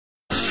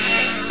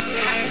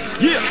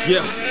Yeah.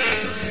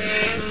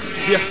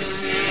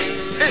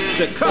 It's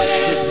a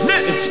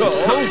continental.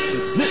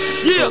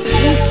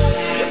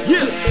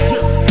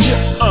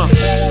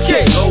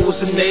 K.O.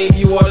 is a name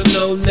you ought to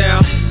know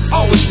now.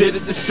 Always did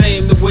it the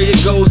same, the way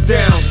it goes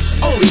down.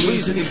 Only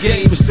reason the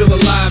game is still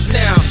alive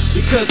now,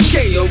 because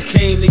K.O.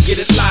 came to get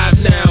it live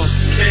now.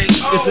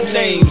 It's a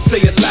name,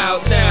 say it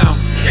loud now.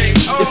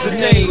 It's a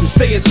name,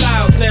 say it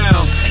loud now.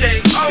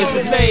 It's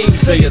a name,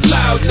 say it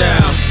loud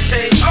now.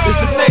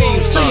 It's a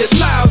name, say it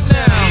loud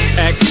now.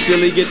 Act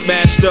silly, get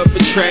mashed up in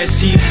trash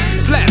heaps.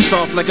 Blast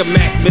off like a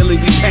Mac Millie,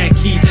 we pack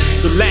heat.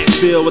 The lat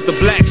bill with the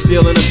black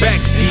steel in the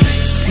backseat.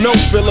 No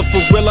filler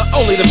for Willa,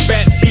 only the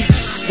fat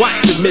beats.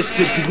 Watch it, miss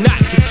it, do not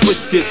get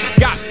twisted.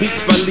 Got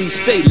beats by Lee,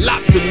 stay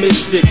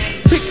optimistic.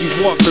 Pick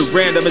you walk at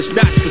random, it's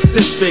not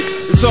specific.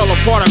 It's all a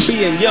part of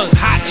being young,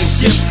 hot, and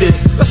gifted.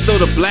 Let's throw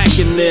the black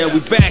in there, we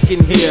back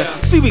in here.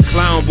 See, we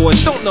clown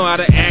boys, don't know how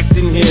to act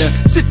in here.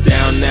 Sit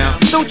down now,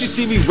 don't you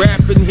see me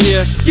rapping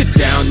here? Get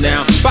down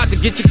now, about to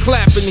get you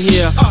clapping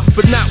here.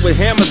 But not with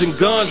hammers and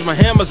guns, my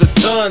hammer's a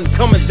ton.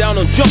 Coming down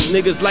on jump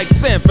niggas like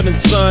Sanford and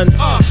Son.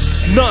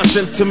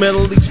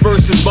 Non-sentimental, each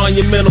verse is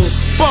monumental.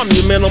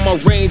 Monumental, my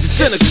range is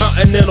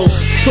intercontinental.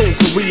 Seoul,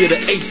 Korea to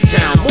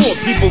H-Town, more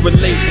people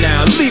relate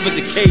now. Leave it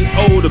to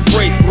K.O. to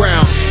break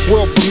ground.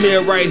 World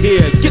premiere right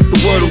here, get the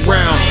word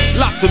around.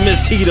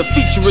 Loptimist heater,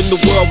 featuring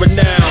the world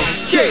renowned.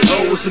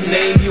 K.O. is a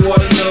name you ought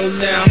to know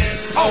now.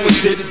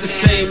 Always did it the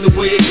same, the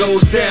way it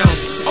goes down.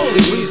 Only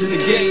reason the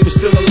game is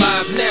still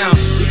alive now,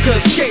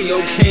 because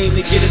K.O. came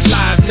to get it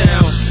live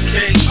now.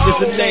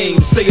 It's a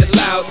name, say it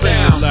loud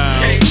now.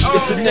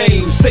 It's a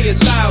name, say it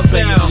loud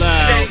now.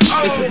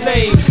 It's a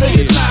name, say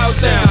it loud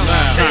now.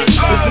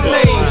 It's a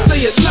name,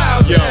 say it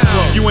loud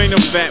now. You ain't a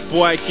fat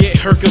boy, get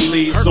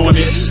Hercules on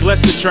it.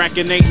 Bless the track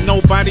and ain't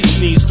nobody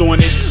sneezed on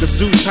it. The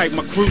zoo tight,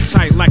 my crew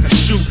tight like a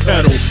shoe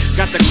pedal.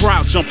 Got the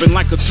crowd jumping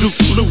like a Duke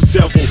Blue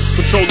Devil.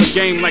 Control the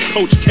game like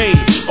Coach K.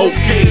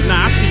 Okay,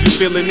 now I see you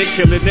feeling it,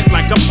 killing it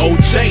like I'm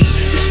OJ.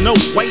 There's no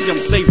way I'm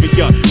saving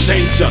ya.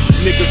 Danger,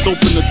 niggas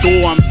open the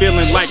door, I'm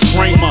feeling like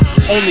Kramer.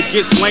 Only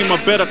gets lamer,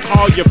 better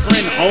call your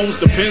friend Holmes.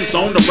 Depends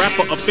on the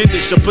rapper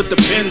offended, should put the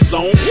pins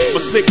on.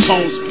 But slick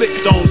bones,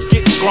 split domes,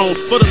 get thrown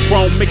for the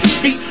throne, make his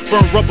feet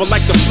burn rubber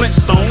like the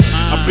Flintstones.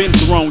 I've been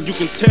thrown, you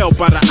can tell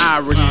by the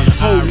iris.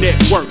 Whole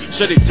network,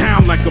 shut it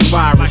down like a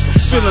virus.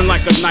 Feeling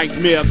like a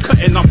nightmare,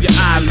 cutting off your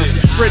eyelids.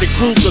 Freddy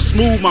Krueger,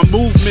 smooth my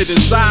movement in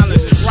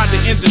silence. Ride the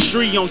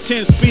industry on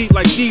 10 speed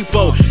like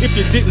Debo. If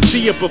you didn't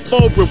see it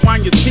before,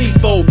 rewind your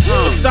T-Fold.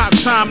 Stop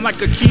time like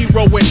a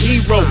hero and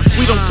hero.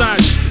 We don't sign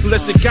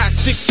unless it got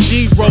 6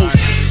 zeros.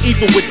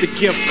 Even with the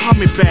gift, call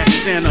me back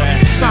Santa.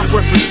 I'm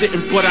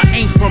representing, but I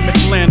ain't from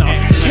Atlanta.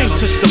 Can't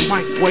touch the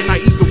mic, boy, not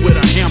even with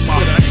a hammer.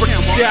 Break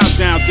the scale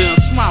down, then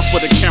smile for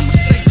the camera.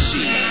 Say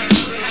cheese.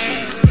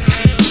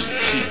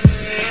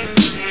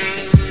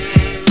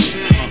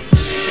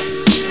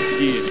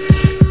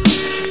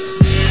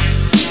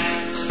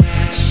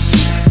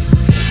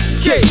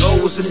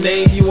 K.O. is a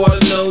name you ought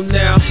to know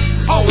now.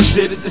 Always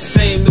did it the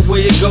same, the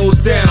way it goes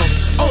down.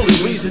 Only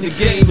reason the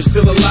game is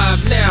still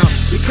alive now,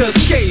 because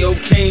K.O.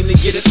 came to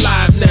get it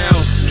live now.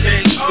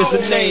 It's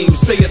a name,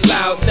 say it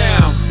loud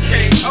now.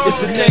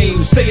 It's a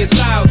name, say it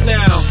loud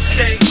now.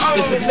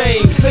 It's a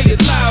name, say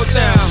it loud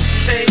now.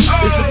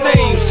 It's a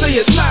name, say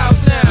it loud.